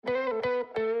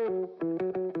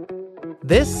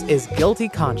This is Guilty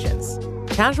Conscience,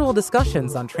 casual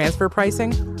discussions on transfer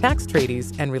pricing, tax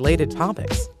treaties, and related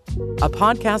topics. A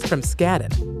podcast from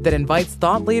Skadden that invites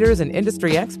thought leaders and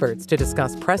industry experts to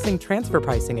discuss pressing transfer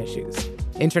pricing issues,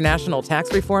 international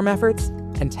tax reform efforts,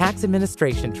 and tax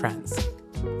administration trends.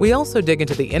 We also dig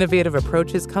into the innovative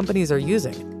approaches companies are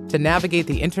using to navigate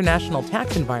the international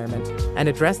tax environment and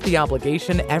address the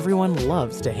obligation everyone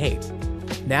loves to hate.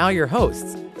 Now your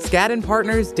hosts, Skadden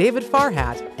partners David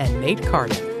Farhat and Nate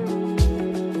Carden.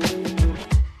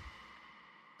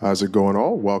 How's it going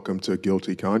all? Welcome to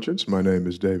Guilty Conscience. My name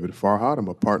is David Farhat. I'm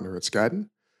a partner at Skadden,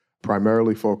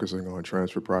 primarily focusing on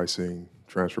transfer pricing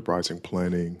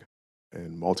planning,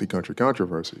 and multi-country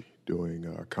controversy, doing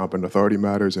competent authority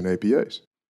matters and APAs.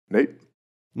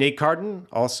 Nate Carden,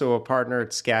 also a partner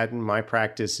at Skadden. My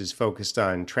practice is focused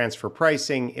on transfer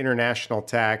pricing, international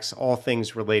tax, all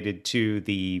things related to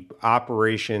the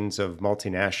operations of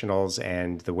multinationals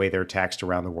and the way they're taxed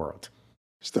around the world.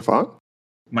 Stefan?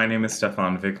 My name is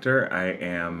Stefan Victor. I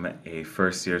am a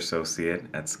first-year associate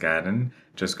at Skadden,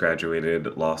 just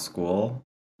graduated law school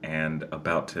and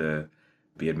about to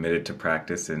be admitted to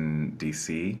practice in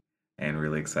D.C. and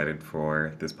really excited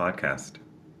for this podcast.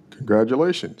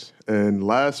 Congratulations. And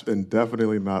last and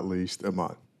definitely not least,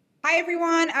 Iman. Hi,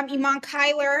 everyone. I'm Iman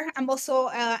Kyler. I'm also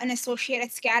an associate at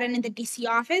Skadden in the DC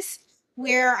office,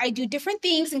 where I do different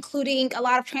things, including a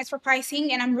lot of transfer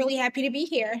pricing, and I'm really happy to be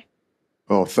here.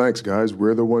 Oh, thanks, guys.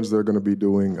 We're the ones that are going to be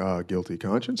doing Guilty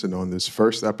Conscience. And on this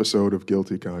first episode of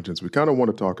Guilty Conscience, we kind of want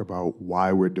to talk about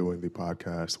why we're doing the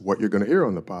podcast, what you're going to hear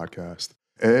on the podcast,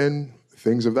 and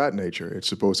things of that nature. It's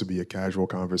supposed to be a casual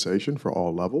conversation for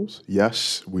all levels.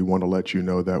 Yes, we want to let you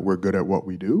know that we're good at what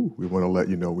we do. We want to let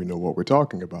you know we know what we're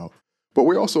talking about. But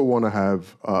we also want to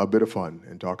have a bit of fun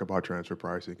and talk about transfer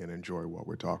pricing and enjoy what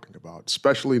we're talking about,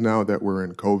 especially now that we're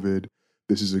in COVID.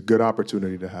 This is a good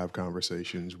opportunity to have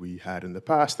conversations we had in the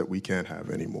past that we can't have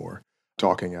anymore.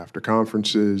 Talking after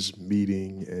conferences,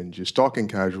 meeting, and just talking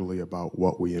casually about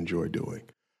what we enjoy doing.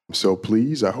 So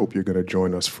please, I hope you're going to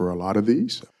join us for a lot of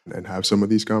these and have some of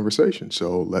these conversations.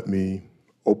 So let me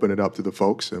open it up to the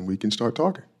folks and we can start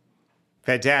talking.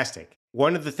 Fantastic.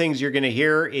 One of the things you're going to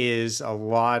hear is a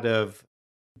lot of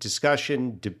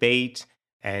discussion, debate,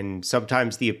 and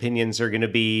sometimes the opinions are going to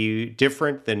be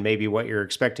different than maybe what you're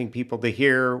expecting people to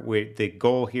hear. The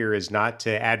goal here is not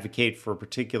to advocate for a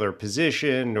particular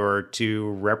position or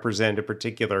to represent a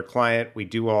particular client. We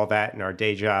do all that in our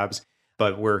day jobs.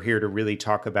 But we're here to really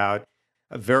talk about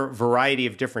a variety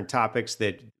of different topics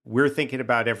that we're thinking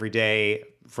about every day,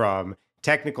 from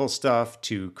technical stuff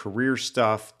to career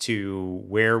stuff to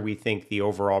where we think the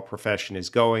overall profession is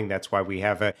going. That's why we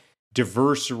have a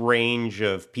diverse range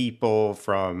of people,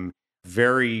 from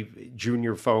very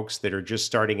junior folks that are just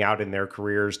starting out in their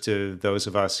careers to those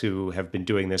of us who have been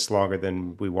doing this longer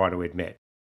than we want to admit.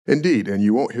 Indeed, and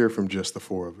you won't hear from just the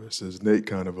four of us. As Nate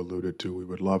kind of alluded to, we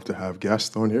would love to have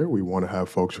guests on here. We want to have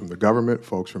folks from the government,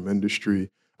 folks from industry,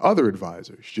 other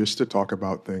advisors, just to talk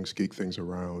about things, geek things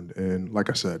around, and like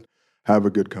I said, have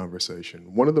a good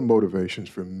conversation. One of the motivations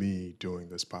for me doing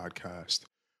this podcast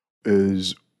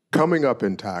is coming up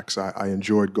in tax. I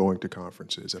enjoyed going to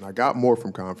conferences, and I got more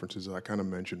from conferences, as I kind of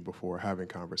mentioned before, having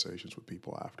conversations with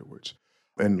people afterwards,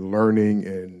 and learning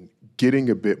and getting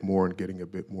a bit more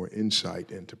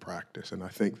insight into practice. And I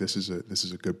think this is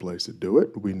a good place to do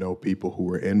it. We know people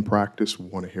who are in practice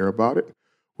want to hear about it.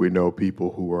 We know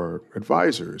people who are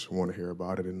advisors want to hear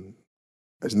about it. And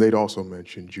as Nate also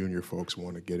mentioned, junior folks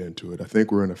want to get into it. I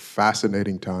think we're in a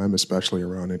fascinating time, especially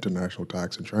around international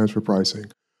tax and transfer pricing,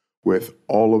 with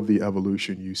all of the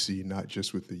evolution you see, not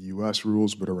just with the U.S.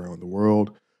 rules, but around the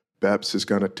world. BEPS has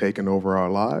kind of taken over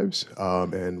our lives,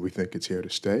 and we think it's here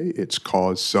to stay. It's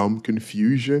caused some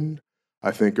confusion, I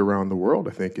think, around the world.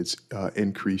 I think it's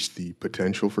increased the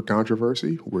potential for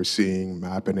controversy. We're seeing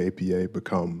MAP and APA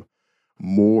become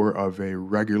more of a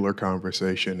regular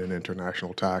conversation in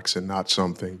international tax and not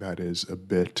something that is a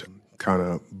bit kind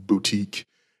of boutique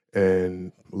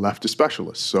and left to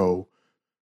specialists. So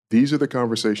these are the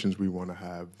conversations we want to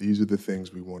have. These are the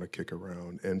things we want to kick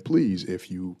around. And please, if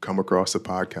you come across the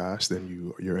podcast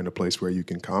and you're in a place where you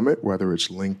can comment, whether it's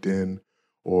LinkedIn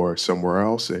or somewhere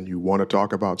else, and you want to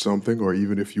talk about something, or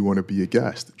even if you want to be a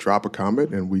guest, drop a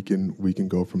comment and we can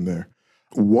go from there.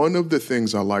 One of the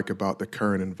things I like about the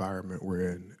current environment we're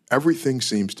in, everything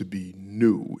seems to be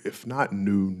new, if not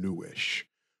newish,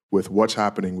 with what's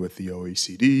happening with the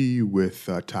OECD, with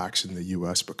tax in the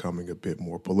U.S. becoming a bit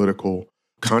more political.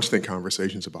 Constant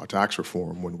conversations about tax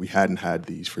reform when we hadn't had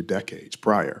these for decades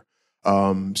prior.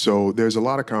 So there's a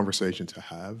lot of conversation to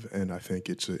have, and I think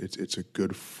it's a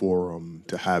good forum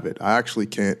to have it. I actually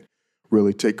can't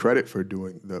really take credit for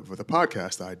for the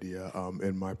podcast idea.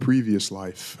 In my previous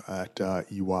life at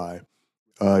EY,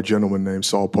 a gentleman named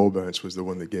Saul Pobence was the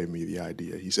one that gave me the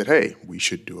idea. He said, "Hey, we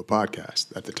should do a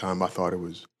podcast." At the time, I thought it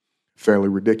was fairly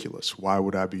ridiculous. Why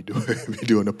would I be doing be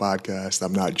doing a podcast?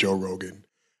 I'm not Joe Rogan.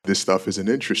 This stuff isn't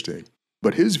interesting.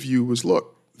 But his view was,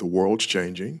 look, the world's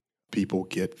changing. People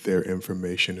get their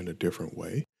information in a different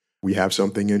way. We have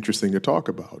something interesting to talk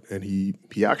about. And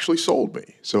he actually sold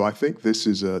me. So I think this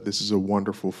is a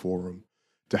wonderful forum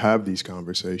to have these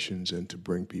conversations and to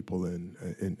bring people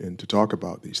in to talk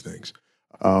about these things.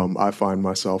 I find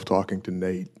myself talking to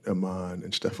Nate, Iman,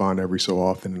 and Stefan every so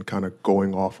often and kind of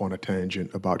going off on a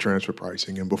tangent about transfer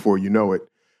pricing. And before you know it,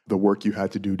 the work you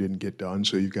had to do didn't get done,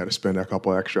 so you've got to spend a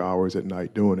couple extra hours at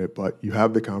night doing it. But you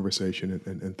have the conversation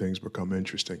and things become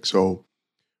interesting. So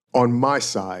on my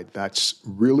side, that's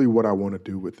really what I want to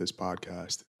do with this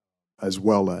podcast, as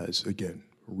well as, again,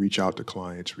 reach out to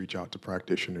clients, reach out to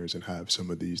practitioners, and have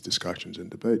some of these discussions and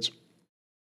debates.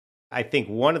 I think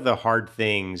one of the hard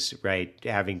things, right,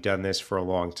 having done this for a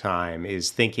long time, is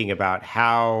thinking about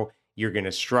how you're going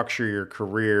to structure your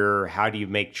career. How do you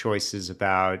make choices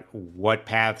about what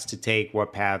paths to take,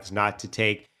 what paths not to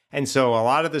take? And so a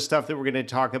lot of the stuff that we're going to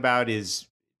talk about is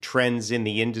trends in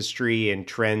the industry and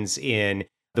trends in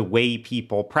the way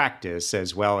people practice,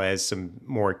 as well as some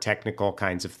more technical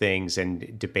kinds of things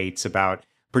and debates about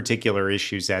particular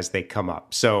issues as they come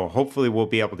up. So hopefully we'll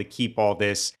be able to keep all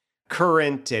this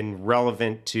current and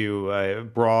relevant to a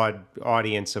broad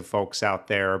audience of folks out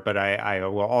there. But I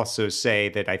will also say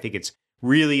that I think it's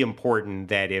really important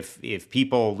that if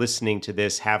people listening to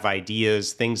this have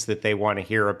ideas, things that they want to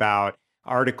hear about,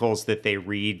 articles that they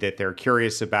read that they're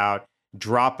curious about,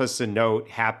 drop us a note.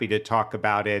 Happy to talk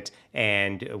about it.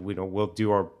 And we'll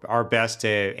do our best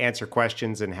to answer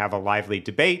questions and have a lively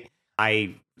debate.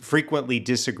 I frequently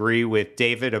disagree with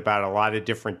David about a lot of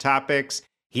different topics.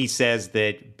 He says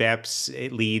that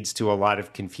BEPS leads to a lot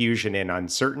of confusion and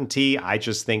uncertainty. I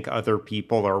just think other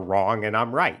people are wrong and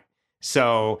I'm right.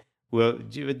 So we'll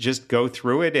just go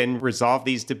through it and resolve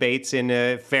these debates in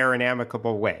a fair and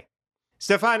amicable way.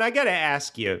 Stefan, I got to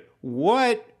ask you,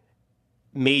 what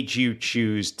made you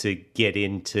choose to get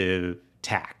into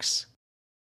tax?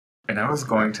 And I was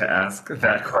going to ask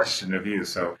that question of you.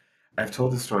 So I've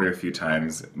told the story a few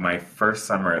times. My first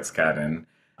summer at Skadden,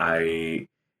 I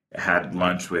had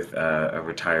lunch with a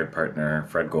retired partner,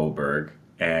 Fred Goldberg,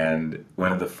 and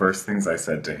one of the first things I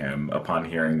said to him upon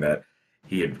hearing that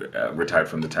he had retired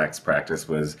from the tax practice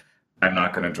was, "I'm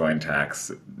not going to join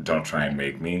tax. Don't try and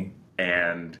make me."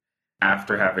 And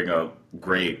after having a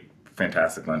great,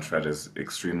 fantastic lunch, Fred is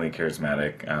extremely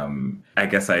charismatic. I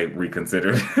guess I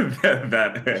reconsidered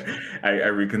that. I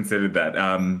reconsidered that.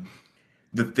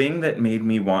 The thing that made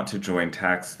me want to join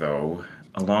tax, though,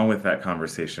 along with that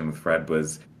conversation with Fred,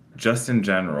 was just in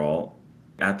general,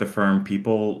 at the firm,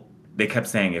 they kept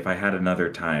saying if I had another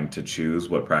time to choose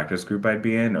what practice group I'd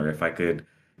be in, or if I could,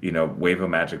 wave a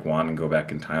magic wand and go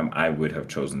back in time, I would have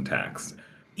chosen tax.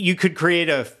 You could create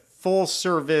a full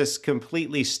service,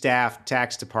 completely staffed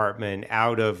tax department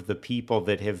out of the people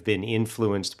that have been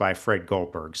influenced by Fred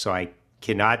Goldberg. So I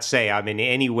cannot say I'm in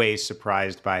any way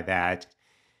surprised by that.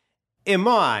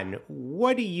 Iman,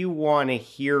 what do you want to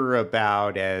hear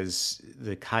about as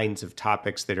the kinds of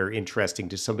topics that are interesting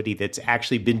to somebody that's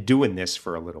actually been doing this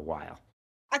for a little while?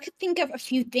 I could think of a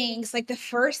few things, like the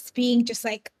first being just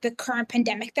like the current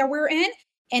pandemic that we're in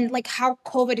and like how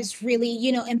COVID is really,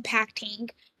 impacting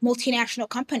multinational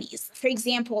companies. For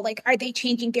example, like are they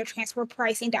changing their transfer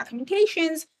pricing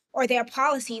documentations or their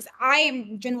policies? I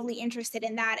am genuinely interested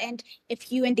in that. And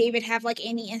if you and David have like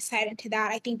any insight into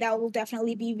that, I think that will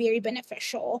definitely be very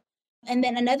beneficial. And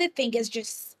then another thing is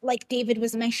just like David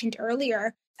was mentioned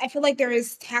earlier, I feel like there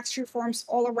is tax reforms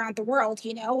all around the world,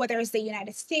 whether it's the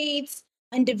United States,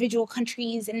 individual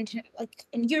countries and like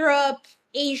in Europe,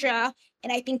 Asia.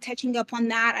 And I think touching up on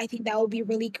that, I think that will be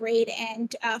really great.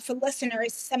 And for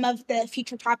listeners, some of the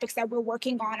future topics that we're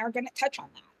working on are going to touch on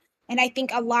that. And I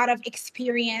think a lot of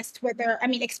experienced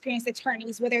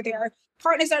attorneys, whether they're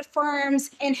partners at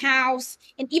firms, in-house,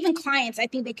 and even clients, I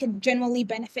think they could generally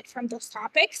benefit from those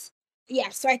topics. Yeah,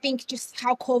 so I think just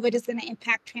how COVID is going to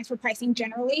impact transfer pricing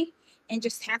generally and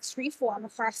just tax reform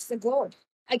across the globe.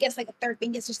 I guess like a third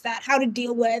thing is just that how to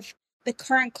deal with the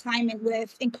current climate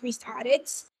with increased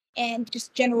audits and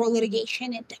just general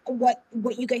litigation and what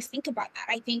you guys think about that.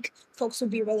 I think folks would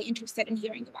be really interested in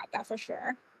hearing about that for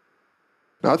sure.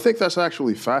 Now, I think that's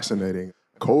actually fascinating.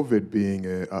 COVID being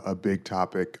a big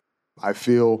topic, I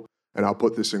feel, and I'll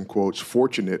put this in quotes,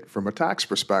 fortunate from a tax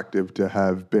perspective to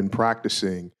have been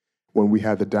practicing when we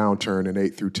had the downturn in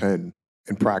 8 through 10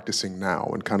 and practicing now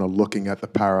and kind of looking at the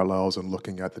parallels and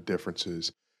looking at the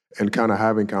differences and kind of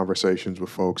having conversations with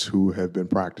folks who have been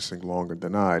practicing longer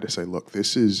than I to say, look,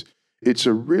 it's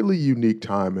a really unique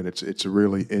time and it's a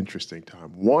really interesting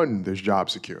time. One, there's job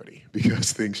security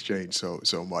because things change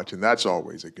so much, and that's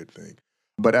always a good thing.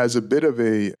 But as a bit of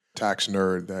a tax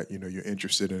nerd that you're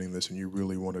interested in this and you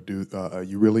really want to do,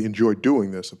 you really enjoy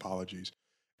doing this. Apologies.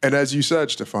 And as you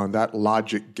said, Stefan, that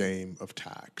logic game of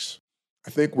tax, I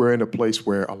think we're in a place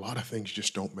where a lot of things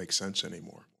just don't make sense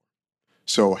anymore.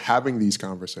 So having these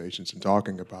conversations and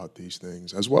talking about these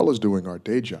things, as well as doing our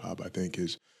day job, I think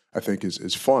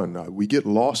is fun. We get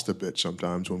lost a bit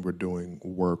sometimes when we're doing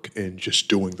work and just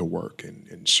doing the work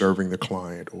and serving the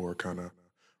client or kind of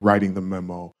writing the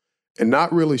memo and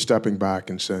not really stepping back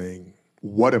and saying,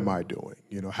 what am I doing?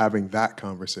 Having that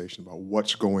conversation about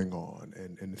what's going on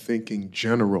and thinking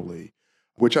generally,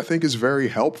 which I think is very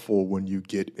helpful when you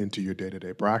get into your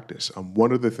day-to-day practice.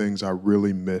 One of the things I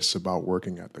really miss about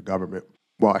working at the government,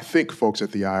 well, I think folks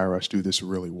at the IRS do this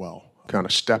really well, kind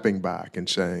of stepping back and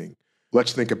saying,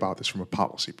 let's think about this from a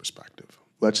policy perspective.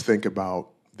 Let's think about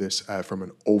this from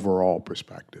an overall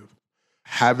perspective.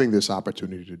 Having this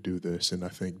opportunity to do this, and I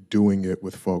think doing it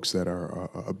with folks that are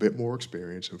a bit more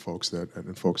experienced and folks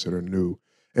that are new,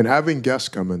 and having guests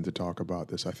come in to talk about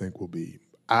this, I think will be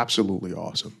absolutely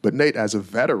awesome. But Nate, as a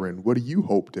veteran, what do you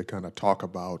hope to kind of talk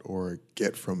about or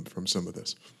get from some of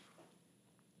this?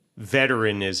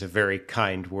 Veteran is a very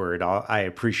kind word. I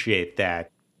appreciate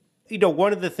that.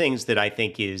 One of the things that I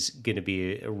think is going to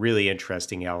be a really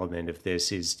interesting element of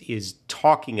this is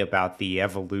talking about the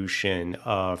evolution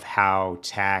of how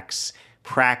tax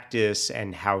practice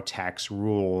and how tax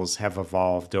rules have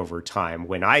evolved over time.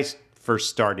 When I first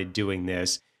started doing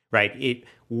this, right, it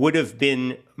would have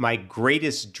been my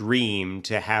greatest dream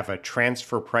to have a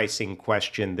transfer pricing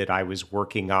question that I was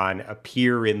working on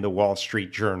appear in the Wall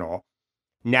Street Journal.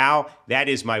 Now, that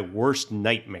is my worst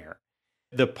nightmare.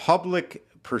 The public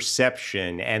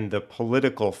perception and the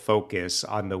political focus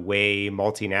on the way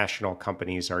multinational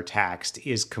companies are taxed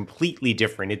is completely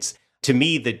different. It's, to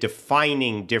me, the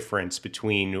defining difference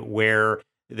between where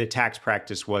the tax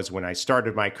practice was when I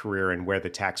started my career and where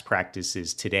the tax practice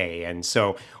is today. And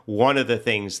so one of the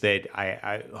things that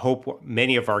I hope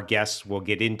many of our guests will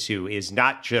get into is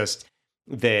not just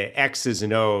the X's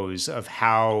and O's of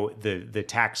how the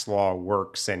tax law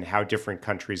works and how different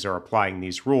countries are applying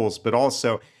these rules, but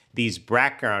also these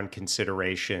background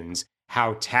considerations,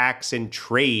 how tax and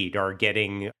trade are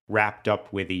getting wrapped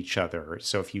up with each other.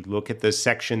 So if you look at the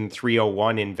Section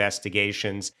 301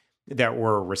 investigations that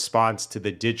were a response to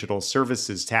the digital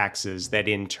services taxes that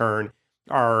in turn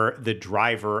are the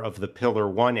driver of the Pillar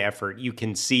 1 effort, you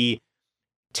can see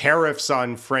tariffs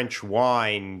on French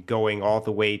wine going all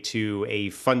the way to a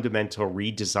fundamental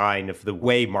redesign of the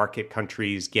way market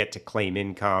countries get to claim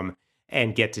income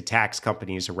and get to tax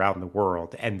companies around the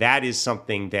world. And that is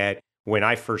something that when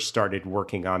I first started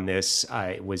working on this,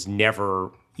 it was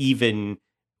never even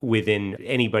within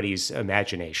anybody's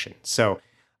imagination. So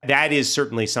that is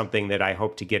certainly something that I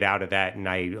hope to get out of that. And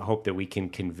I hope that we can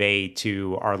convey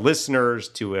to our listeners,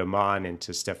 to Iman and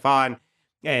to Stefan,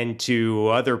 and to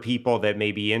other people that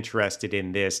may be interested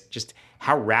in this, just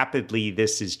how rapidly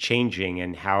this is changing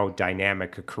and how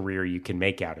dynamic a career you can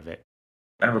make out of it.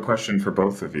 I have a question for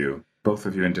both of you. Both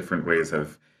of you in different ways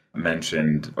have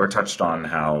mentioned or touched on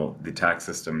how the tax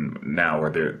system now,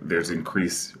 or there's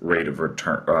increased rate of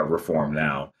reform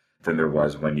now than there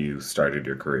was when you started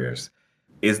your careers.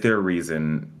 Is there a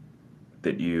reason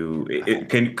that can you?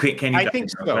 I think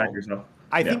so.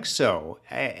 I think so.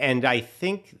 And I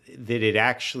think that it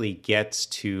actually gets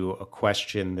to a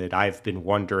question that I've been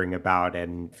wondering about.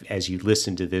 And as you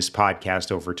listen to this podcast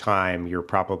over time, you're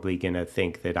probably going to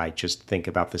think that I just think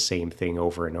about the same thing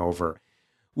over and over,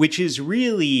 which is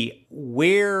really,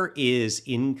 where is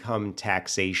income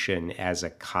taxation as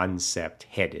a concept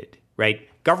headed, right?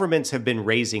 Governments have been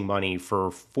raising money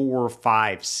for 4,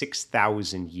 5,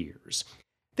 6,000 years.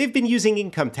 They've been using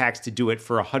income tax to do it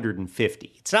for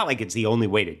 150. It's not like it's the only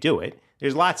way to do it.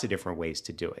 There's lots of different ways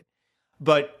to do it.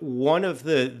 But one of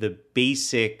the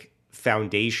basic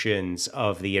foundations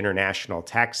of the international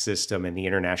tax system and the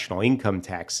international income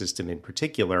tax system in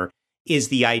particular is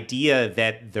the idea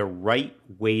that the right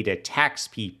way to tax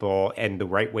people and the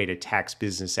right way to tax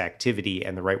business activity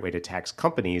and the right way to tax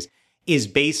companies is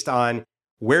based on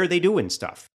where are they doing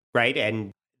stuff, right?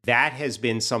 And that has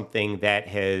been something that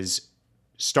has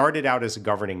started out as a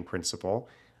governing principle,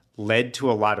 led to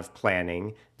a lot of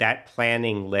planning. That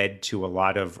planning led to a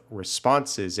lot of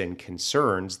responses and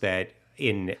concerns that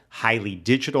in highly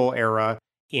digital era,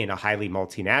 in a highly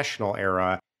multinational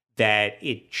era, that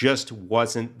it just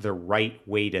wasn't the right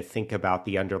way to think about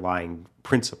the underlying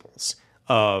principles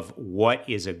of what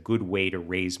is a good way to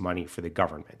raise money for the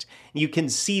government. You can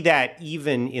see that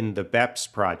even in the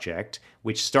BEPS project,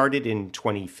 which started in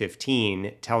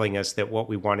 2015, telling us that what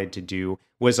we wanted to do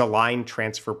was align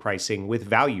transfer pricing with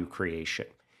value creation.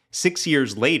 6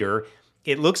 years later,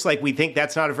 it looks like we think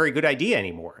that's not a very good idea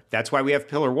anymore. That's why we have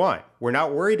Pillar 1. We're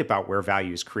not worried about where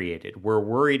value is created. We're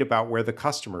worried about where the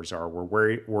customers are.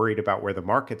 We're worried about where the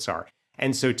markets are.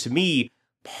 And so to me,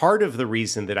 part of the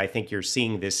reason that I think you're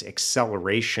seeing this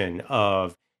acceleration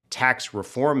of tax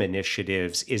reform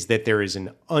initiatives is that there is an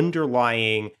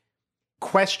underlying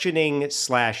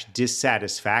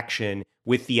questioning/dissatisfaction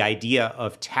with the idea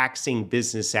of taxing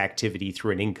business activity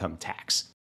through an income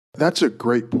tax. That's a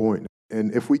great point.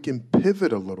 And if we can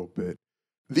pivot a little bit,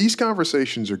 these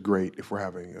conversations are great if we're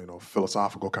having,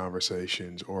 philosophical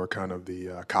conversations or kind of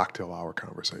the cocktail hour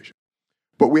conversation.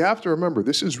 But we have to remember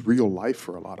this is real life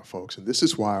for a lot of folks, and this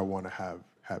is why I want to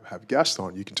have guests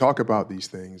on. You can talk about these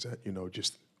things that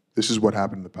just this is what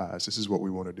happened in the past. This is what we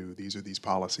want to do. These are these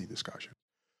policy discussions.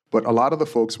 But a lot of the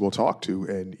folks we'll talk to,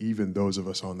 and even those of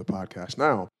us on the podcast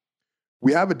now,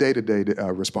 we have a day-to-day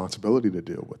responsibility to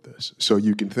deal with this. So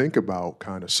you can think about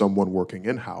kind of someone working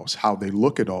in-house, how they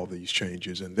look at all these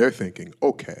changes, and they're thinking,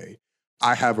 okay,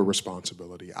 I have a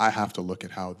responsibility. I have to look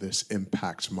at how this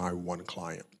impacts my one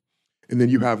client. And then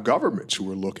you have governments who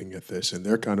are looking at this, and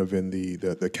they're kind of in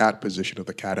the cat position of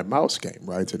the cat and mouse game,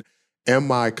 right? And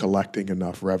am I collecting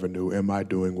enough revenue? Am I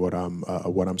doing what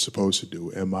I'm supposed to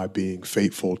do? Am I being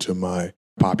faithful to my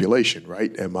population,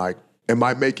 right? Am I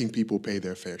making people pay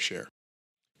their fair share?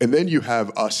 And then you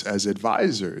have us as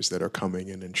advisors that are coming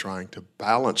in and trying to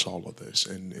balance all of this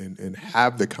and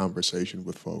have the conversation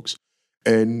with folks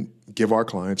and give our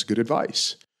clients good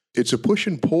advice. It's a push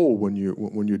and pull when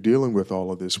you're dealing with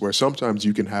all of this, where sometimes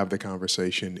you can have the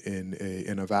conversation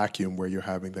in a vacuum where you're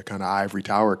having the kind of ivory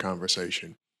tower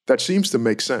conversation. That seems to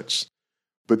make sense.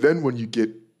 But then when you get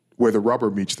where the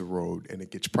rubber meets the road and it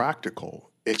gets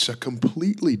practical, it's a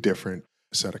completely different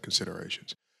set of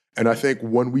considerations. And I think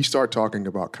when we start talking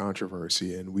about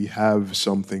controversy and we have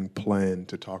something planned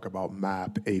to talk about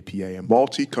MAP, APA, and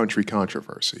multi-country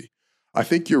controversy, I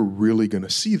think you're really going to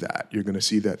see that. You're going to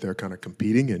see that they're kind of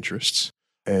competing interests.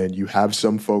 And you have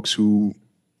some folks who,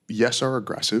 yes, are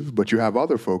aggressive, but you have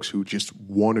other folks who just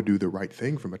want to do the right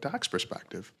thing from a tax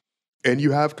perspective. And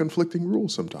you have conflicting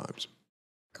rules sometimes.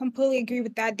 Completely agree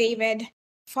with that, David.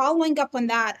 Following up on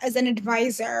that, as an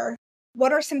advisor,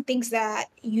 what are some things that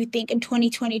you think in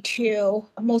 2022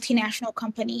 multinational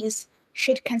companies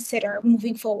should consider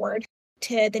moving forward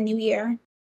to the new year?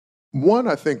 One,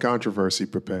 I think controversy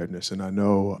preparedness. And I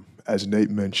know, as Nate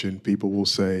mentioned, people will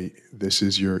say this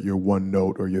is your one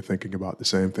note, or you're thinking about the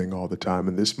same thing all the time.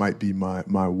 And this might be my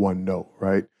one note,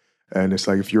 right? And it's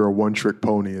like, if you're a one-trick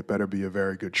pony, it better be a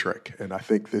very good trick. And I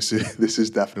think this is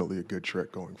definitely a good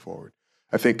trick going forward.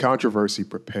 I think controversy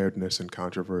preparedness and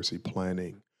controversy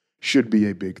planning should be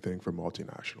a big thing for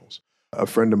multinationals. A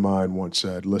friend of mine once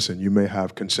said, listen, you may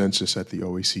have consensus at the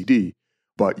OECD,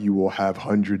 but you will have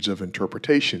hundreds of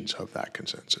interpretations of that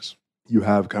consensus. You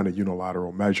have kind of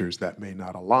unilateral measures that may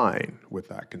not align with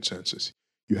that consensus.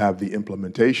 You have the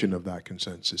implementation of that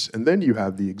consensus, and then you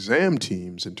have the exam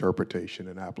team's interpretation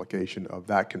and application of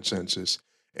that consensus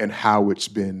and how it's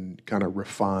been kind of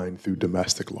refined through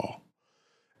domestic law.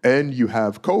 And you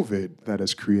have COVID that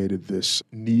has created this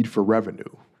need for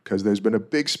revenue, because there's been a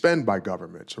big spend by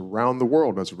governments around the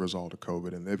world as a result of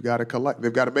COVID, and they've got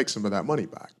to make some of that money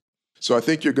back. So I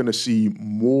think you're going to see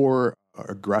more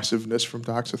aggressiveness from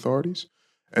tax authorities.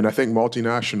 And I think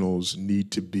multinationals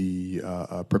need to be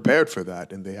prepared for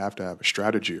that, and they have to have a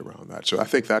strategy around that. So I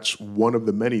think that's one of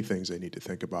the many things they need to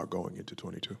think about going into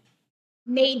 22.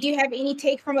 Nate, do you have any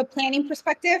take from a planning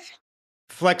perspective?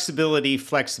 Flexibility,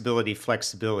 flexibility,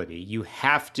 flexibility. You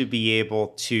have to be able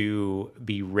to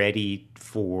be ready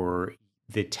for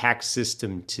the tax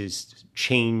system to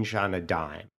change on a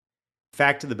dime.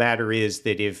 Fact of the matter is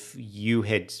that if you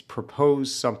had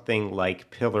proposed something like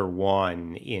Pillar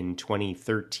 1 in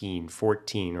 2013,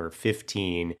 14, or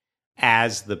 15,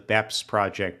 as the BEPS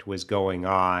project was going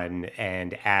on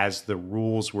and as the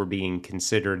rules were being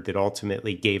considered that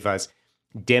ultimately gave us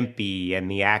DEMPI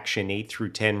and the Action 8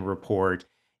 through 10 report,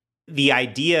 the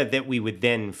idea that we would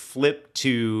then flip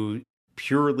to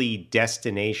purely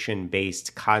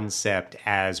destination-based concept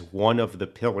as one of the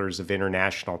pillars of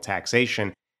international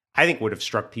taxation, I think would have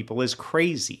struck people as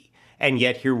crazy. And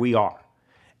yet here we are.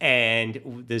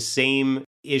 And the same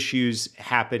issues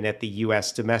happen at the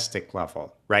US domestic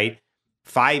level, right?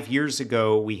 5 years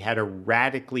ago, we had a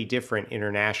radically different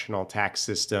international tax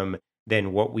system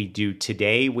than what we do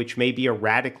today, which may be a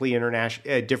radically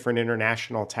different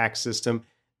international tax system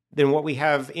than what we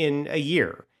have in a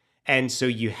year. And so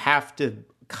you have to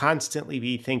constantly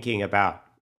be thinking about,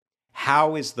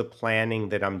 how is the planning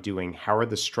that I'm doing, how are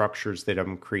the structures that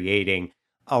I'm creating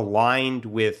aligned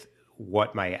with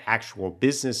what my actual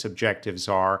business objectives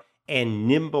are, and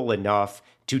nimble enough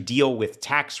to deal with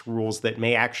tax rules that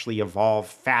may actually evolve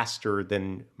faster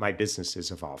than my business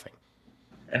is evolving.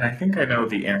 And I think I know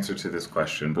the answer to this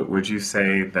question, but would you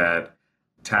say that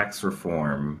tax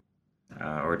reform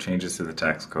or changes to the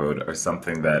tax code are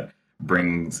something that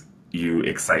brings you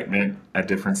excitement at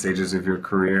different stages of your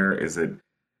career? Is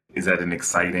that an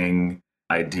exciting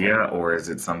idea, or is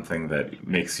it something that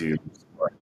makes you?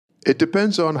 It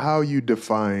depends on how you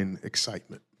define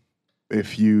excitement.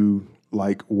 If you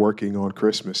like working on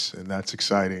Christmas and that's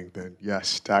exciting, then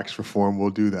yes, tax reform will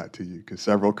do that to you, because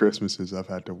several Christmases I've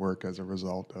had to work as a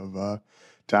result of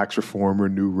tax reform or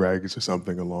new regs or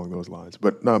something along those lines.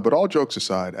 But no, but all jokes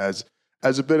aside, as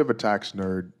a bit of a tax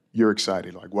nerd, you're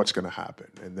excited, like what's going to happen?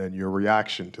 And then your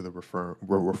reaction to the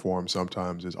reform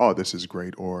sometimes is, oh, this is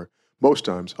great, or most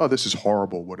times, oh, this is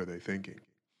horrible, what are they thinking?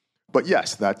 But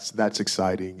yes, that's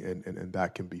exciting and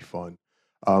that can be fun.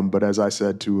 But as I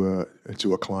said to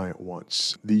a client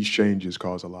once, these changes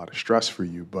cause a lot of stress for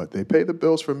you, but they pay the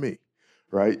bills for me,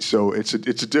 right? So it's a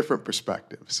different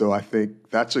perspective. So I think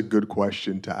that's a good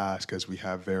question to ask as we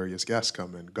have various guests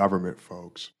come in, government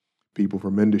folks, people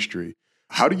from industry.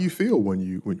 How do you feel when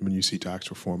you see tax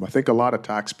reform? I think a lot of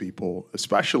tax people,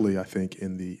 especially I think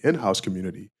in the in-house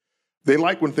community, they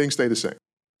like when things stay the same.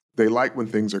 They like when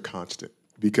things are constant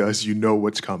because you know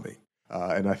what's coming.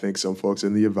 And I think some folks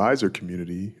in the advisor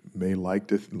community may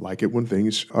like it when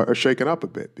things are shaken up a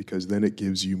bit, because then it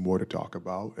gives you more to talk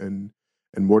about and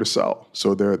more to sell.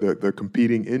 So there are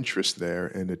competing interests there,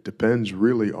 and it depends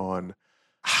really on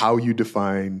how you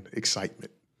define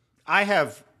excitement. I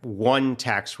have one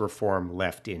tax reform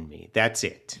left in me. That's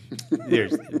it.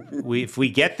 If we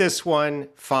get this one,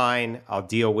 fine, I'll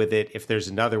deal with it. If there's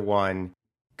another one,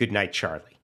 good night,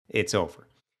 Charlie. It's over.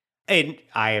 And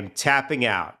I am tapping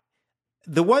out.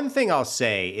 The one thing I'll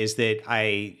say is that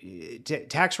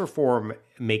tax reform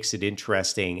makes it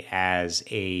interesting as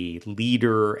a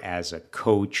leader, as a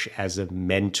coach, as a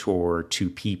mentor to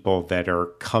people that are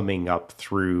coming up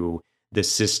through the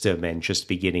system and just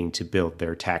beginning to build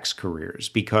their tax careers.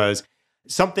 Because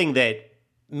something that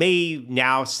may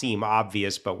now seem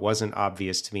obvious, but wasn't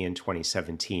obvious to me in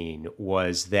 2017,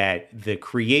 was that the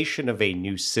creation of a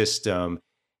new system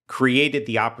created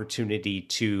the opportunity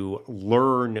to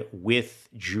learn with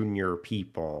junior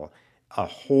people a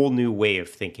whole new way of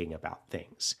thinking about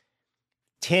things.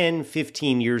 10,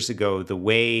 15 years ago, the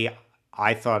way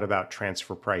I thought about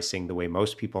transfer pricing, the way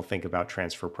most people think about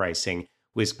transfer pricing,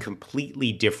 was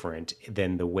completely different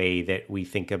than the way that we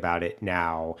think about it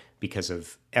now, because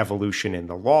of evolution in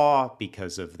the law,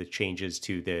 because of the changes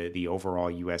to the overall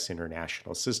U.S.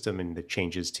 international system, and the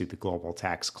changes to the global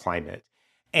tax climate.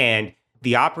 And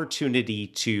the opportunity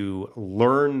to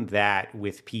learn that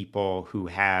with people who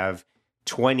have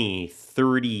 20,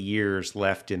 30 years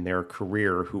left in their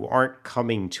career, who aren't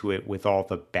coming to it with all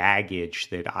the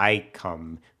baggage that I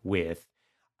come with,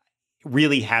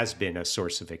 really has been a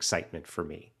source of excitement for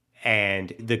me.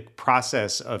 And the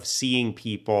process of seeing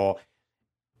people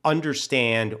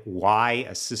understand why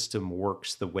a system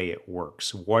works the way it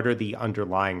works, what are the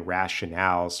underlying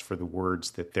rationales for the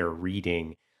words that they're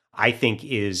reading, I think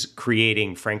is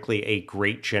creating, frankly, a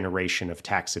great generation of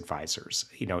tax advisors.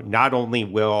 Not only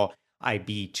will I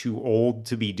be too old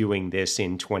to be doing this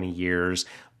in 20 years,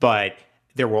 but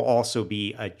there will also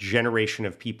be a generation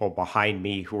of people behind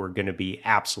me who are going to be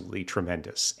absolutely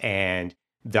tremendous. And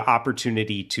the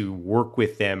opportunity to work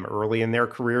with them early in their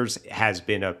careers has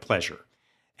been a pleasure.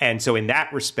 And so in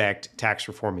that respect, tax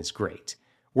reform is great.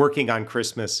 Working on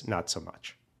Christmas, not so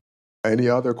much. Any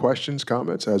other questions,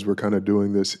 comments as we're kind of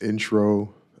doing this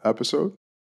intro episode?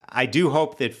 I do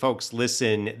hope that folks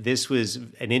listen. This was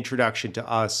an introduction to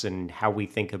us and how we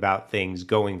think about things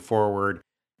going forward.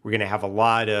 We're going to have a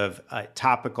lot of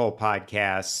topical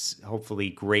podcasts, hopefully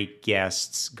great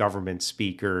guests, government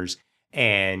speakers.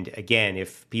 And again,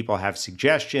 if people have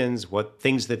suggestions, what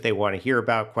things that they want to hear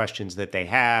about, questions that they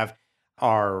have,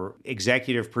 our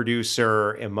executive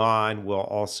producer, Iman, will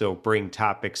also bring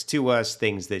topics to us,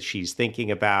 things that she's thinking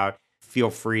about.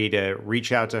 Feel free to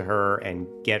reach out to her and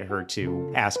get her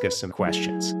to ask us some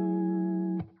questions.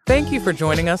 Thank you for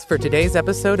joining us for today's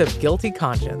episode of Guilty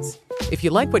Conscience. If you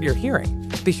like what you're hearing,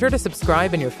 Be sure to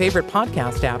subscribe in your favorite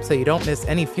podcast app so you don't miss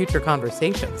any future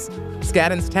conversations.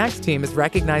 Skadden's tax team is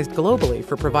recognized globally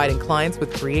for providing clients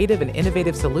with creative and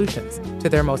innovative solutions to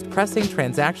their most pressing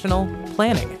transactional,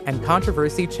 planning, and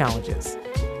controversy challenges.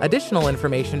 Additional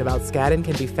information about Skadden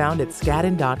can be found at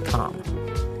skadden.com.